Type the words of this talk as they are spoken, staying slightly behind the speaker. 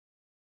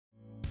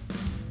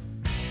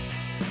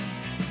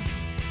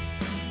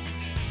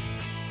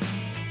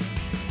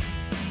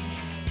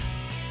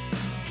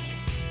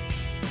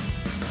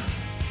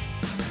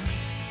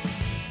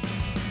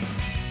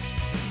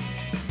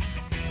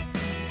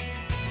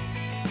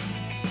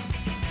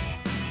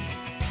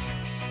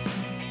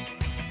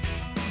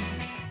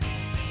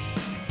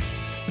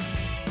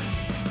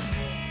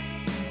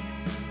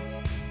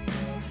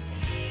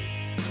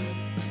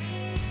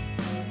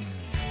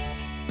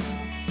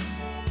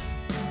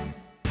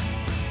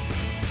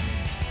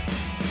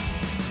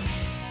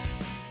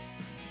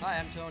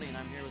I'm Tony, and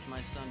I'm here with my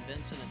son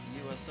Vincent at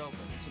the U.S. Open.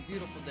 It's a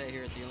beautiful day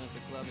here at the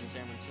Olympic Club in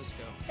San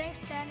Francisco. Thanks,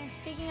 Dad. And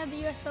speaking of the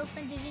U.S.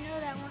 Open, did you know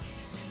that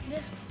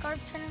this golf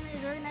tournament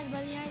is organized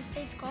by the United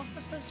States Golf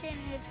Association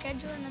and it's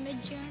scheduled in the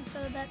mid-June so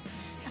that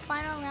the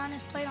final round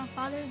is played on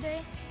Father's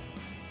Day?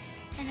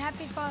 And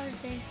happy Father's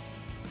Day.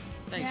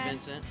 Thanks, Dad.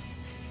 Vincent.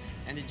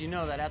 And did you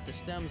know that at the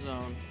STEM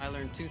Zone, I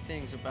learned 2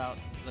 things about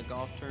the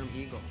golf term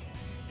eagle?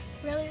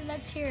 Really?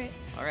 Let's hear it.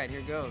 All right,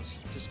 here goes.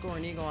 To score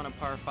an eagle on a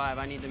par 5,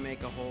 I need to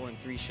make a hole in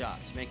 3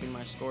 shots, making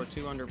my score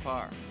 2 under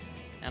par.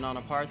 And on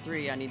a par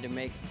 3, I need to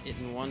make it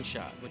in 1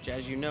 shot, which,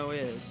 as you know,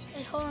 is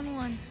A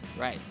hole-in-one.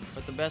 right.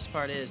 But the best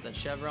part is that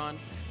Chevron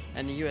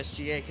and the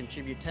USGA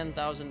contribute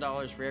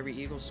 $10,000 for every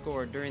eagle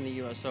scored during the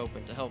U.S.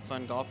 Open to help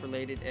fund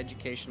golf-related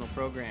educational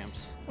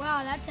programs.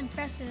 Wow, that's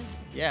impressive.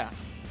 Yeah.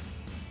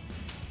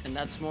 And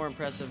that's more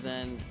impressive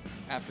than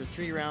after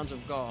 3 rounds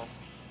of golf,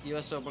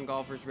 U.S. Open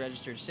golfers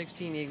registered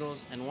 16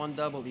 eagles and 1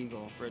 double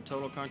eagle for a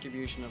total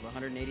contribution of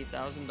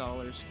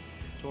 $180,000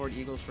 toward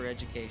Eagles for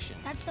Education.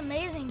 That's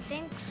amazing.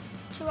 Thanks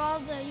to all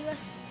the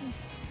U.S.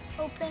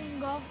 Open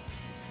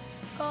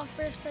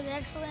golfers for the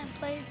excellent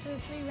play through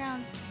 3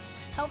 rounds,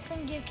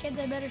 helping give kids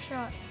a better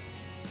shot.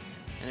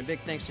 And a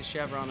big thanks to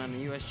Chevron and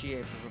the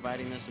USGA for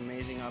providing this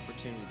amazing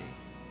opportunity.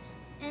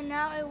 And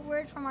now a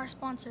word from our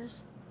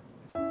sponsors.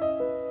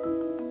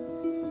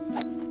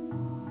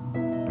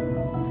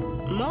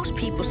 Most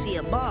people see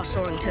a ball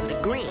soaring to the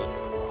green.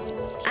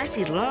 I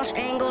see launch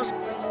angles,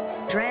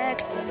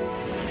 drag,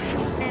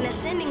 and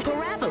ascending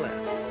parabola.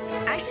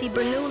 I see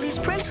Bernoulli's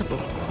principle,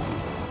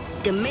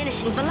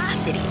 diminishing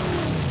velocity,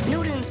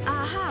 Newton's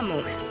aha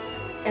moment.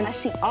 And I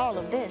see all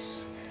of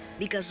this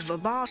because of a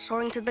ball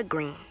soaring to the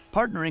green.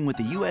 Partnering with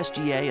the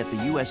USGA at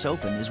the U.S.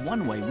 Open is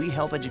one way we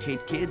help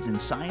educate kids in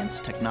science,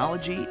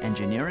 technology,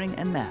 engineering,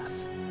 and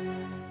math.